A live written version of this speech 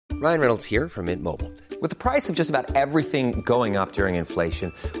Ryan Reynolds here from Mint Mobile. With the price of just about everything going up during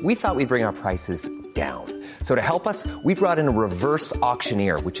inflation, we thought we'd bring our prices down. So to help us, we brought in a reverse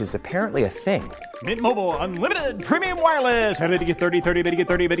auctioneer, which is apparently a thing. Mint Mobile Unlimited Premium Wireless. How to get 30, 30, bit to get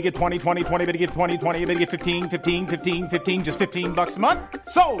 30, bit to get 20, 20, 20, bit to get 20, 20, bit to get 15, 15, 15, 15, just $15 a month?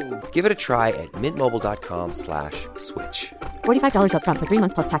 Sold! Give it a try at mintmobile.com/switch. $45 up front for 3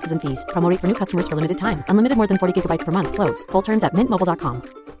 months plus taxes and fees. Promo rate for new customers for limited time. Unlimited more than 40 gigabytes per month. Slows full terms at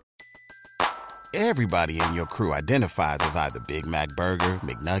mintmobile.com. Everybody in your crew identifies as either Big Mac Burger,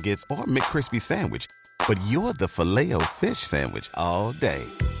 McNuggets, or McCrispy Sandwich. But you're the Filet-O-Fish Sandwich all day.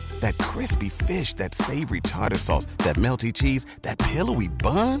 That crispy fish, that savory tartar sauce, that melty cheese, that pillowy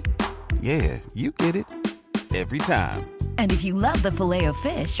bun. Yeah, you get it. Every time. And if you love the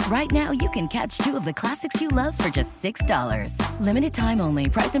Filet-O-Fish, right now you can catch two of the classics you love for just $6. Limited time only.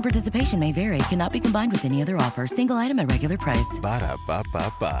 Price and participation may vary. Cannot be combined with any other offer. Single item at regular price.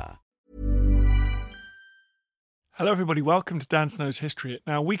 Ba-da-ba-ba-ba. Hello, everybody. Welcome to Dan Snow's History.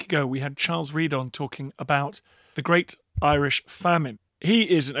 Now, a week ago, we had Charles Reid on talking about the Great Irish Famine. He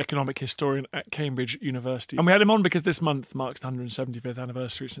is an economic historian at Cambridge University. And we had him on because this month marks the 175th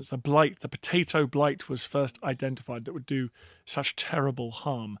anniversary since the potato blight, was first identified that would do such terrible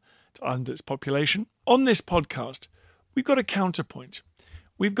harm to Ireland and its population. On this podcast, we've got a counterpoint.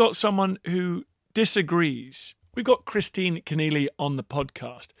 We've got someone who disagrees. We've got Christine Keneally on the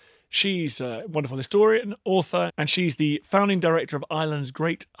podcast. She's a wonderful historian, author, and she's the founding director of Ireland's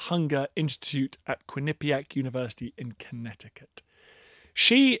Great Hunger Institute at Quinnipiac University in Connecticut.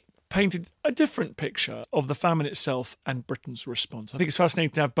 She painted a different picture of the famine itself and Britain's response. I think it's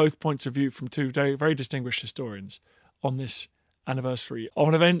fascinating to have both points of view from two very, very distinguished historians on this anniversary of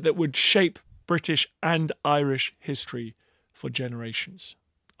an event that would shape British and Irish history for generations.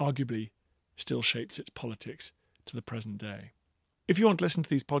 Arguably, still shapes its politics to the present day. If you want to listen to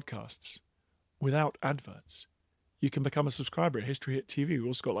these podcasts without adverts, you can become a subscriber at History Hit TV. We've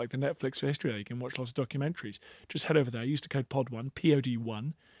also got like the Netflix for history there. You can watch lots of documentaries. Just head over there. Use the code POD1, POD1.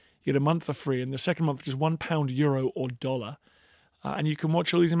 You get a month for free, and the second month is £1, euro, or dollar. And you can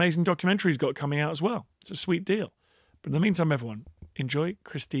watch all these amazing documentaries we've got coming out as well. It's a sweet deal. But in the meantime, everyone, enjoy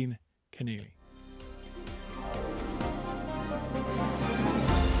Christine Keneally.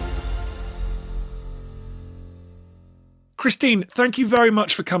 Christine, thank you very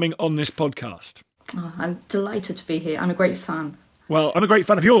much for coming on this podcast. Oh, I'm delighted to be here. I'm a great fan. Well, I'm a great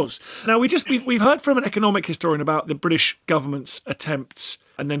fan of yours. Now, we've heard from an economic historian about the British government's attempts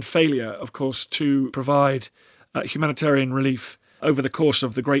and then failure, of course, to provide humanitarian relief over the course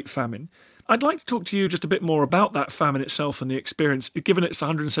of the Great Famine. I'd like to talk to you just a bit more about that famine itself and the experience, given it's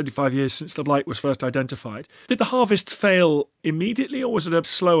 175 years since the blight was first identified. Did the harvest fail immediately, or was it a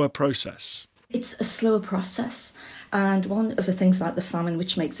slower process? It's a slower process. And one of the things about the famine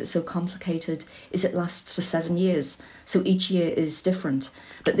which makes it so complicated is it lasts for 7 years. So each year is different.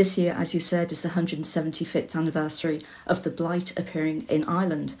 But this year, as you said, is the 175th anniversary of the blight appearing in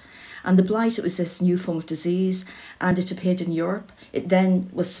Ireland. And the blight, it was this new form of disease, and it appeared in Europe. It then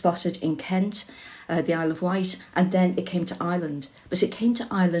was spotted in Kent, the Isle of Wight, and then it came to Ireland. But it came to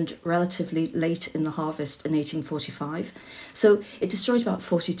Ireland relatively late in the harvest in 1845. So it destroyed about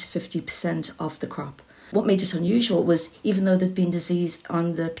 40 to 50% of the crop. What made it unusual was, even though there'd been disease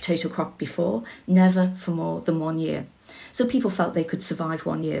on the potato crop before, never for more than 1 year. So people felt they could survive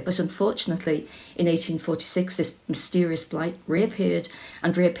 1 year. But unfortunately, in 1846, this mysterious blight reappeared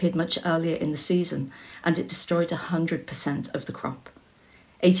and reappeared much earlier in the season, and it destroyed 100% of the crop.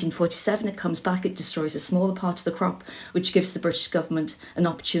 1847, it comes back, it destroys a smaller part of the crop, which gives the British government an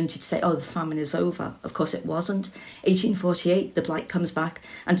opportunity to say, oh, the famine is over. Of course, it wasn't. 1848, the blight comes back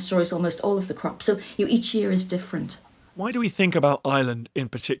and destroys almost all of the crop. So each year is different. Why do we think about Ireland in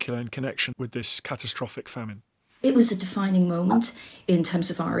particular in connection with this catastrophic famine? It was a defining moment in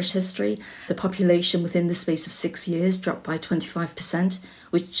terms of Irish history. The population within the space of 6 years dropped by 25%,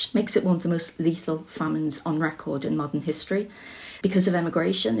 which makes it one of the most lethal famines on record in modern history. Because of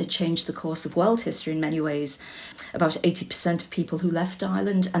emigration, it changed the course of world history in many ways. About 80% of people who left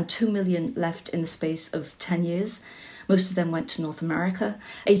Ireland, and 2 million left in the space of 10 years. Most of them went to North America.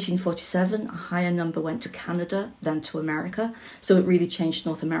 1847, a higher number went to Canada than to America. So it really changed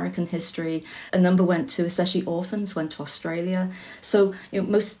North American history. A number went to, especially orphans, went to Australia. So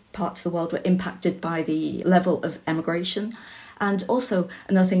most parts of the world were impacted by the level of emigration. And also,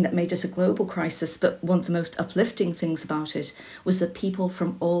 another thing that made it a global crisis, but one of the most uplifting things about it, was that people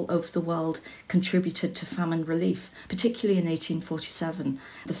from all over the world contributed to famine relief, particularly in 1847.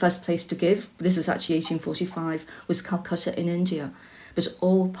 The first place to give, this is actually 1845, was Calcutta in India. But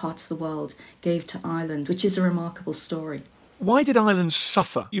all parts of the world gave to Ireland, which is a remarkable story. Why did Ireland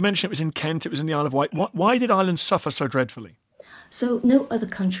suffer? You mentioned it was in Kent, it was in the Isle of Wight. Why did Ireland suffer so dreadfully? So no other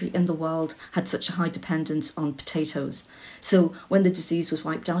country in the world had such a high dependence on potatoes. So when the disease was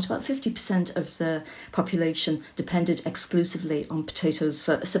wiped out, about 50% of the population depended exclusively on potatoes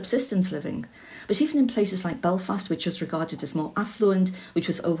for a subsistence living. But even in places like Belfast, which was regarded as more affluent, which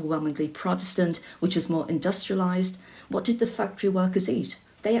was overwhelmingly Protestant, which was more industrialised, what did the factory workers eat?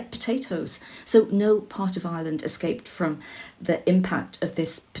 They ate potatoes. So no part of Ireland escaped from the impact of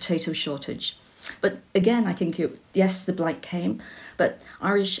this potato shortage. But again, I think, yes, the blight came, but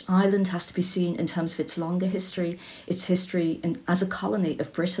Ireland has to be seen in terms of its longer history, its history as a colony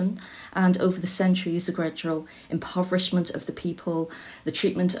of Britain, and over the centuries, the gradual impoverishment of the people, the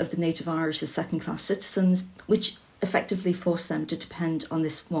treatment of the native Irish as second-class citizens, which effectively forced them to depend on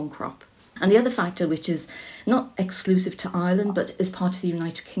this one crop. And the other factor, which is not exclusive to Ireland, but is part of the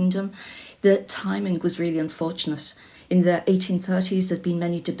United Kingdom, the timing was really unfortunate. In the 1830s, there'd been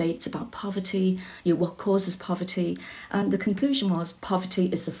many debates about poverty, what causes poverty, and the conclusion was poverty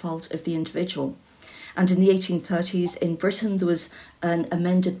is the fault of the individual. And in the 1830s, in Britain, there was an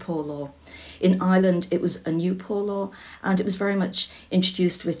amended poor law. In Ireland, it was a new poor law, and it was very much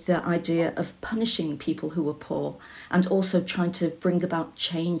introduced with the idea of punishing people who were poor, and also trying to bring about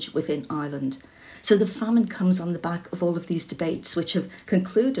change within Ireland. So the famine comes on the back of all of these debates, which have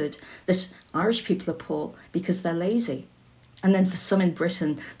concluded that Irish people are poor because they're lazy. And then for some in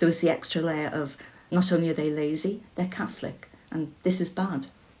Britain, there was the extra layer of not only are they lazy, they're Catholic, and this is bad.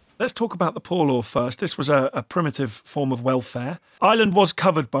 Let's talk about the poor law first. This was a primitive form of welfare. Ireland was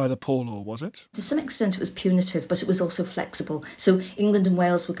covered by the poor law, was it? To some extent it was punitive, but it was also flexible. So England and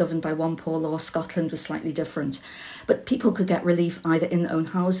Wales were governed by one poor law, Scotland was slightly different. But people could get relief either in their own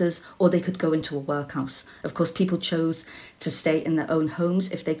houses or they could go into a workhouse. Of course, people chose to stay in their own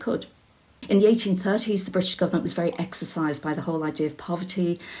homes if they could. In the 1830s, the British government was very exercised by the whole idea of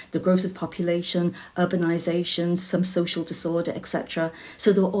poverty, the growth of population, urbanisation, some social disorder, etc.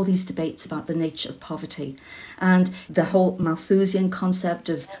 So there were all these debates about the nature of poverty. And the whole Malthusian concept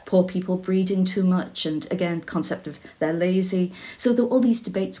of poor people breeding too much, and again, concept of they're lazy. So there were all these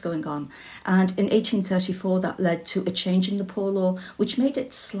debates going on. And in 1834, that led to a change in the poor law, which made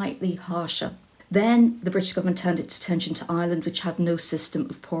it slightly harsher. Then the British government turned its attention to Ireland, which had no system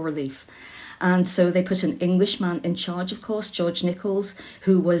of poor relief. And so they put an Englishman in charge, of course, George Nichols,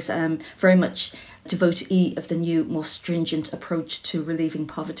 who was very much devotee of the new, more stringent approach to relieving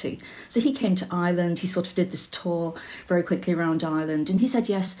poverty. So he came to Ireland, he sort of did this tour very quickly around Ireland, and he said,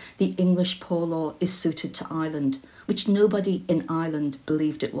 yes, the English poor law is suited to Ireland, which nobody in Ireland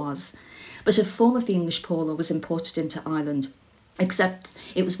believed it was. But a form of the English poor law was imported into Ireland, except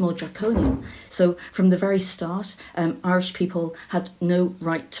it was more draconian. So from the very start, Irish people had no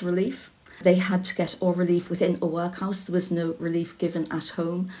right to relief. They had to get all relief within a workhouse. There was no relief given at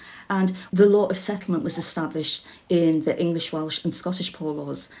home. And the law of settlement was established in the English, Welsh and Scottish poor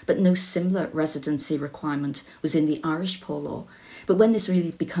laws, but no similar residency requirement was in the Irish poor law. But when this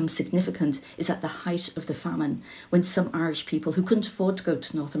really becomes significant is at the height of the famine, when some Irish people who couldn't afford to go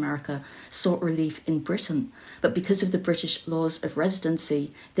to North America sought relief in Britain. But because of the British laws of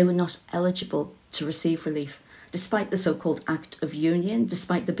residency, they were not eligible to receive relief, despite the so-called Act of Union,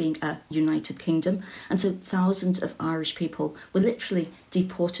 despite there being a United Kingdom. And so thousands of Irish people were literally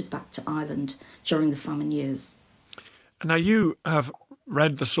deported back to Ireland during the famine years. Now, you have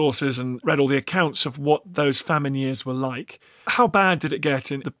read the sources and read all the accounts of what those famine years were like. How bad did it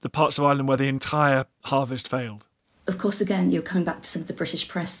get in the parts of Ireland where the entire harvest failed? Of course, again, you're coming back to some of the British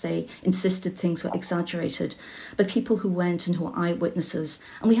press. They insisted things were exaggerated. But people who went and who were eyewitnesses,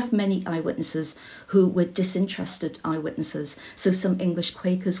 and we have many eyewitnesses who were disinterested eyewitnesses. So some English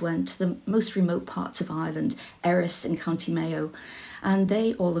Quakers went to the most remote parts of Ireland, Erris in County Mayo, and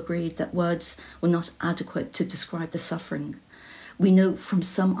they all agreed that words were not adequate to describe the suffering. We know from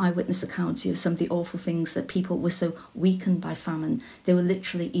some eyewitness accounts of some of the awful things that people were so weakened by famine, they were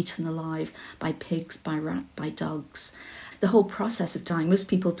literally eaten alive by pigs, by rat, by dogs. The whole process of dying, most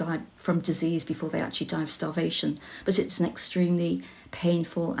people die from disease before they actually die of starvation, but it's an extremely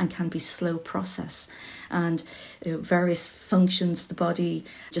painful and can be slow process. And various functions of the body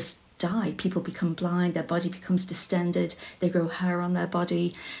just die. People become blind, their body becomes distended, they grow hair on their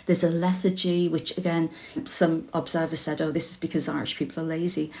body. There's a lethargy, which again, some observers said, oh, this is because Irish people are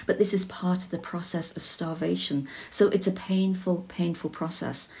lazy. But this is part of the process of starvation. So it's a painful, painful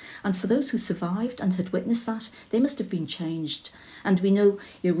process. And for those who survived and had witnessed that, they must have been changed. And we know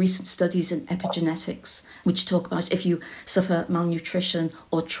recent studies in epigenetics, which talk about if you suffer malnutrition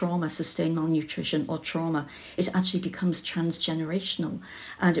or trauma, sustained malnutrition or trauma, it actually becomes transgenerational,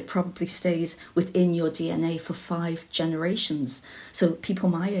 and it probably stays within your DNA for 5 generations. So people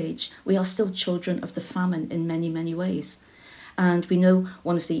my age, we are still children of the famine in many, many ways. And we know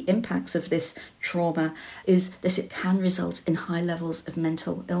one of the impacts of this trauma is that it can result in high levels of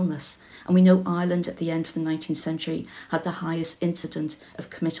mental illness. And we know Ireland at the end of the 19th century had the highest incident of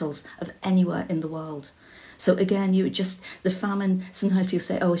committals of anywhere in the world. So again, the famine, sometimes people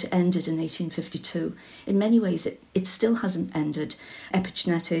say, oh, it ended in 1852. In many ways, it still hasn't ended.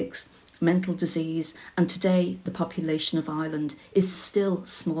 Epigenetics, mental disease, and today the population of Ireland is still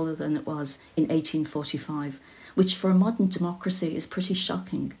smaller than it was in 1845. Which for a modern democracy is pretty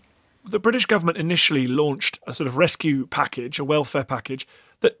shocking. The British government initially launched a sort of rescue package, a welfare package,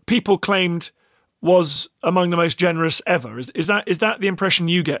 that people claimed was among the most generous ever. Is that the impression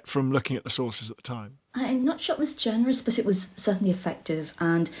you get from looking at the sources at the time? I'm not sure it was generous, but it was certainly effective.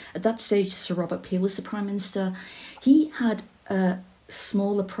 And at that stage, Sir Robert Peel was the Prime Minister. He had a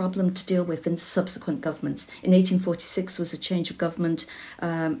smaller problem to deal with than subsequent governments. In 1846 was a change of government,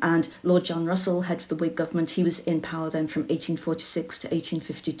 and Lord John Russell, head of the Whig government, he was in power then from 1846 to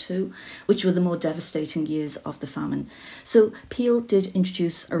 1852, which were the more devastating years of the famine. So Peel did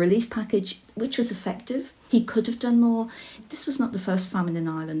introduce a relief package, which was effective. He could have done more. This was not the first famine in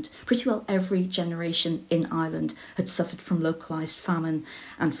Ireland. Pretty well every generation in Ireland had suffered from localised famine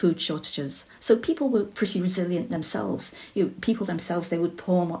and food shortages. So people were pretty resilient themselves. People themselves, they would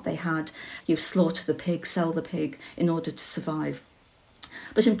pawn what they had, slaughter the pig, sell the pig in order to survive.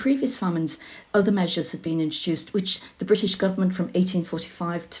 But in previous famines, other measures had been introduced, which the British government from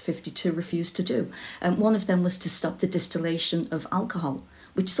 1845 to 52 refused to do. One of them was to stop the distillation of alcohol,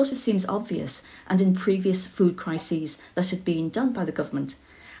 which sort of seems obvious, and in previous food crises that had been done by the government.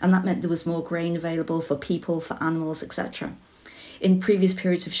 And that meant there was more grain available for people, for animals, etc. In previous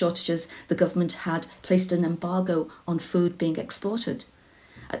periods of shortages, the government had placed an embargo on food being exported.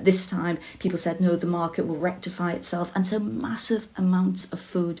 At this time, people said, no, the market will rectify itself. And so massive amounts of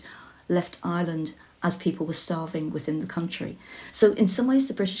food left Ireland as people were starving within the country. So in some ways,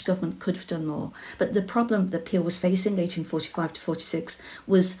 the British government could have done more. But the problem that Peel was facing, 1845 to 46,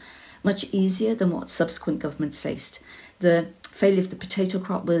 was much easier than what subsequent governments faced. The failure of the potato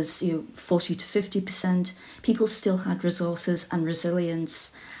crop was 40 to 50%. People still had resources and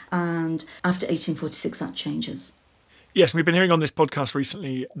resilience. And after 1846, that changes. Yes, we've been hearing on this podcast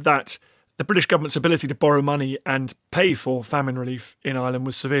recently that the British government's ability to borrow money and pay for famine relief in Ireland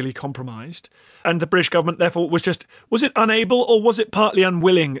was severely compromised. And the British government, therefore, was it unable or was it partly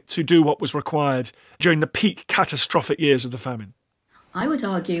unwilling to do what was required during the peak catastrophic years of the famine? I would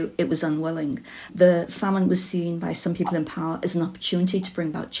argue it was unwilling. The famine was seen by some people in power as an opportunity to bring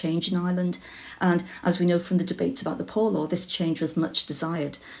about change in Ireland. And as we know from the debates about the Poor Law, this change was much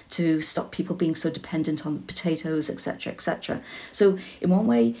desired to stop people being so dependent on potatoes, etc., etc. So in one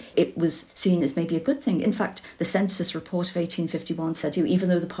way, it was seen as maybe a good thing. In fact, the census report of 1851 said, even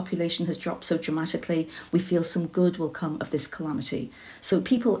though the population has dropped so dramatically, we feel some good will come of this calamity. So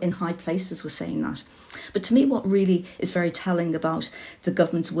people in high places were saying that. But to me, what really is very telling about the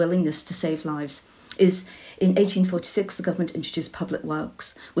government's willingness to save lives is in 1846, the government introduced public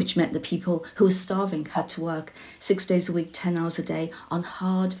works, which meant that people who were starving had to work 6 days a week, 10 hours a day on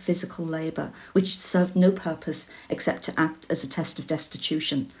hard physical labour, which served no purpose except to act as a test of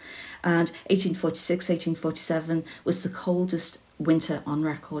destitution. And 1846, 1847 was the coldest winter on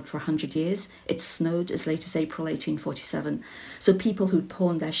record for 100 years. It snowed as late as April 1847. So people who'd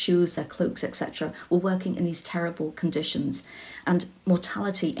pawned their shoes, their cloaks, etc. were working in these terrible conditions, and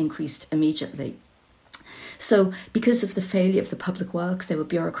mortality increased immediately. So because of the failure of the public works, they were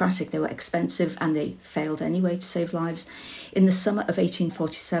bureaucratic, they were expensive, and they failed anyway to save lives. In the summer of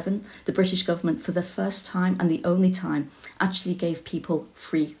 1847, the British government, for the first time and the only time, actually gave people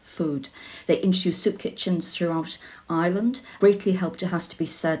free food. They introduced soup kitchens throughout Ireland, greatly helped, it has to be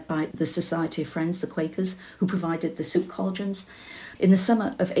said, by the Society of Friends, the Quakers, who provided the soup cauldrons. In the summer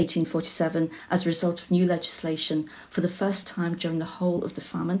of 1847, as a result of new legislation, for the first time during the whole of the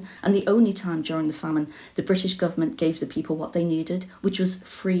famine, and the only time during the famine, the British government gave the people what they needed, which was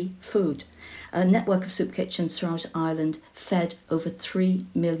free food. A network of soup kitchens throughout Ireland fed over 3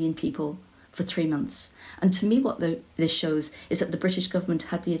 million people for 3 months. And to me, what this shows is that the British government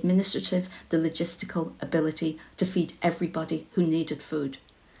had the administrative, the logistical ability to feed everybody who needed food.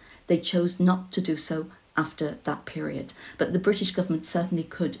 They chose not to do so after that period. But the British government certainly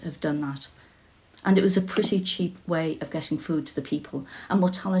could have done that. And it was a pretty cheap way of getting food to the people. And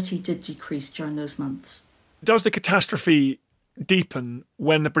mortality did decrease during those months. Does the catastrophe deepen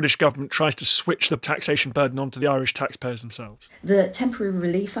when the British government tries to switch the taxation burden onto the Irish taxpayers themselves? The Temporary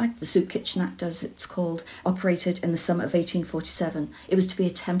Relief Act, the Soup Kitchen Act as it's called, operated in the summer of 1847. It was to be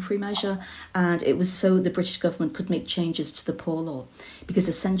a temporary measure, and it was so the British government could make changes to the poor law, because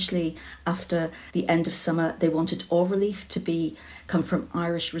essentially after the end of summer they wanted all relief to come from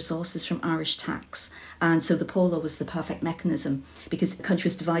Irish resources, from Irish tax. And so the poor law was the perfect mechanism, because the country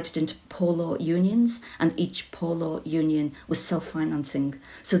was divided into poor law unions, and each poor law union was self-financing.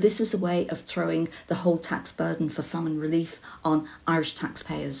 So this was a way of throwing the whole tax burden for famine relief on Irish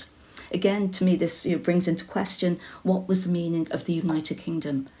taxpayers. Again, to me, this brings into question what was the meaning of the United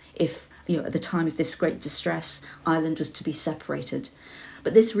Kingdom if, at the time of this great distress, Ireland was to be separated.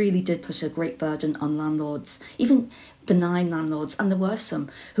 But this really did put a great burden on landlords, even benign landlords, and there were some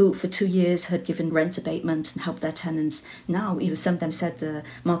who for 2 years had given rent abatement and helped their tenants. Now, some of them said, the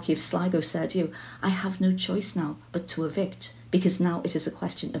Marquis of Sligo said, I have no choice now but to evict, because now it is a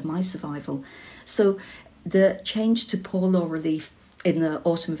question of my survival. So the change to poor law relief in the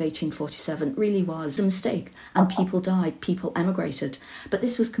autumn of 1847 really was a mistake, and people died, people emigrated. But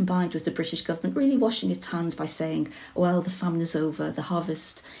this was combined with the British government really washing its hands by saying, well, the famine is over, the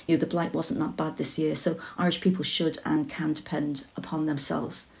harvest, the blight wasn't that bad this year, so Irish people should and can depend upon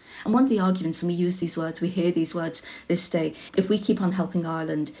themselves. And one of the arguments, and we use these words, we hear these words this day, if we keep on helping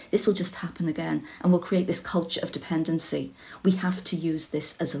Ireland, this will just happen again, and we'll create this culture of dependency. We have to use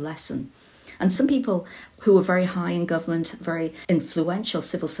this as a lesson. And some people who were very high in government, very influential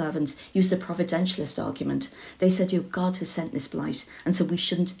civil servants, used the providentialist argument. They said, God has sent this blight, and so we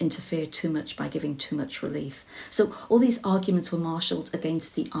shouldn't interfere too much by giving too much relief. So all these arguments were marshalled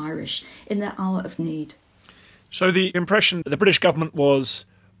against the Irish in their hour of need. So the impression that the British government was,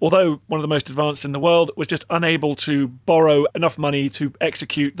 although one of the most advanced in the world, was just unable to borrow enough money to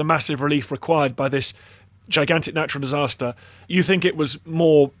execute the massive relief required by this gigantic natural disaster. You think it was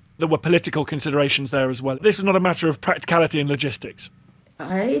more, there were political considerations there as well. This was not a matter of practicality and logistics.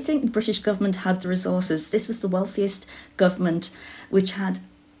 I think the British government had the resources. This was the wealthiest government which had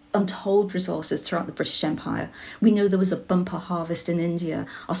untold resources throughout the British Empire. We know there was a bumper harvest in India.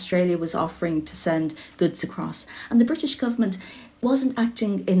 Australia was offering to send goods across. And the British government wasn't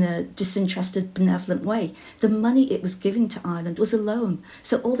acting in a disinterested, benevolent way. The money it was giving to Ireland was a loan.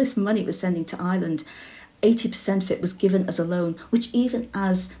 So all this money it was sending to Ireland, 80% of it was given as a loan, which even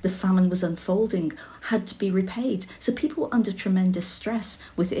as the famine was unfolding, had to be repaid. So people were under tremendous stress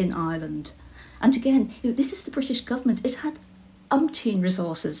within Ireland. And again, this is the British government. It had umpteen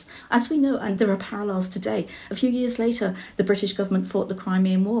resources, as we know, and there are parallels today. A few years later, the British government fought the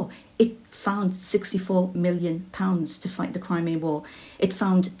Crimean War. It found £64 million to fight the Crimean War. It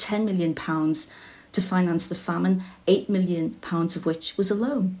found £10 million to finance the famine, £8 million of which was a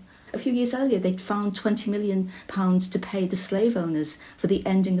loan. A few years earlier, they'd found £20 million to pay the slave owners for the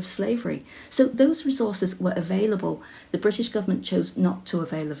ending of slavery. So those resources were available. The British government chose not to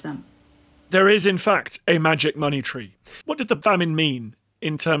avail of them. There is, in fact, a magic money tree. What did the famine mean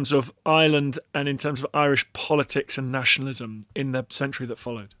in terms of Ireland and in terms of Irish politics and nationalism in the century that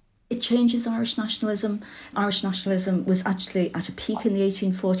followed? It changes Irish nationalism. Irish nationalism was actually at a peak in the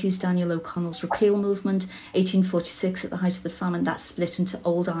 1840s. Daniel O'Connell's repeal movement, 1846 at the height of the famine, that split into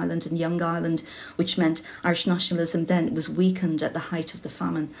Old Ireland and Young Ireland, which meant Irish nationalism then was weakened at the height of the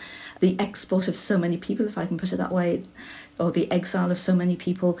famine. The export of so many people, if I can put it that way, or the exile of so many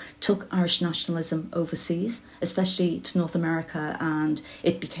people, took Irish nationalism overseas, especially to North America, and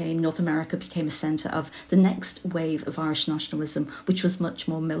North America became a centre of the next wave of Irish nationalism, which was much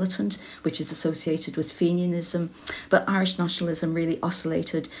more militant, which is associated with Fenianism. But Irish nationalism really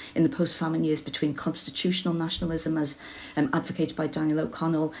oscillated in the post-famine years between constitutional nationalism, as advocated by Daniel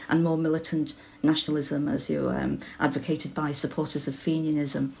O'Connell, and more militant nationalism, as advocated by supporters of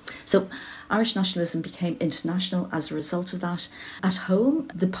Fenianism. So Irish nationalism became international as a result of that. At home,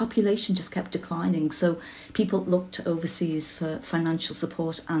 the population just kept declining, so people looked to overseas for financial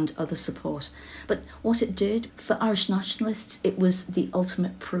support and other support. But what it did for Irish nationalists, it was the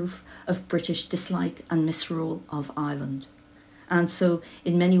ultimate proof of British dislike and misrule of Ireland. And so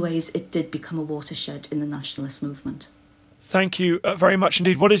in many ways it did become a watershed in the nationalist movement. Thank you very much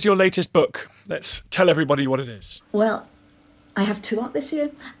indeed. What is your latest book? Let's tell everybody what it is. Well, I have two out this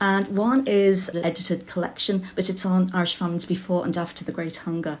year, and one is an edited collection, but it's on Irish famines before and after the Great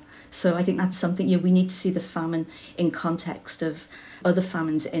Hunger. So I think that's something, we need to see the famine in context of other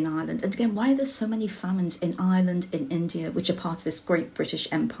famines in Ireland. And again, why are there so many famines in Ireland, in India, which are part of this great British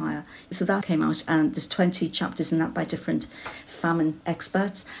Empire? So that came out, and there's 20 chapters in that by different famine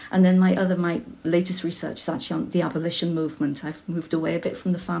experts. And then my latest research is actually on the abolition movement. I've moved away a bit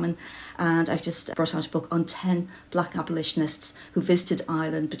from the famine, and I've just brought out a book on 10 black abolitionists who visited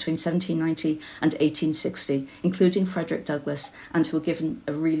Ireland between 1790 and 1860, including Frederick Douglass, and who were given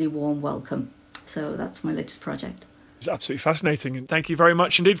a really warm welcome. So that's my latest project. It's absolutely fascinating, and thank you very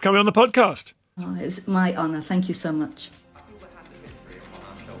much indeed for coming on the podcast. Oh, it's my honour. Thank you so much.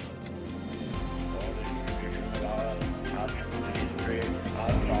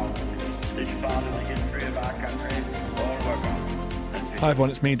 Hi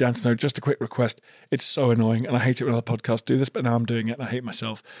everyone, it's me, Dan Snow. Just a quick request. It's so annoying and I hate it when other podcasts do this, but now I'm doing it and I hate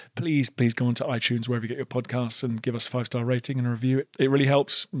myself. Please go onto iTunes, wherever you get your podcasts, and give us a 5-star rating and a review. It really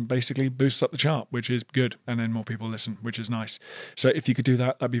helps, basically boosts up the chart, which is good, and then more people listen, which is nice. So if you could do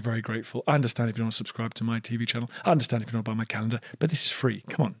that, I'd be very grateful. I understand if you don't want to subscribe to my TV channel. I understand if you don't want to buy my calendar, but this is free.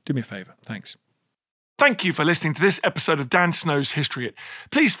 Come on, do me a favour. Thanks. Thank you for listening to this episode of Dan Snow's History Hit.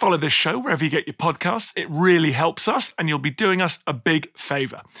 Please follow this show wherever you get your podcasts. It really helps us, and you'll be doing us a big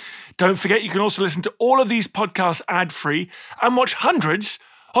favour. Don't forget, you can also listen to all of these podcasts ad-free and watch hundreds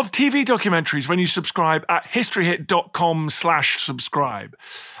of TV documentaries when you subscribe at historyhit.com/subscribe.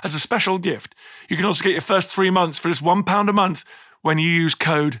 As a special gift, you can also get your first 3 months for just £1 a month when you use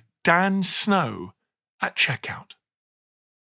code DANSNOW at checkout.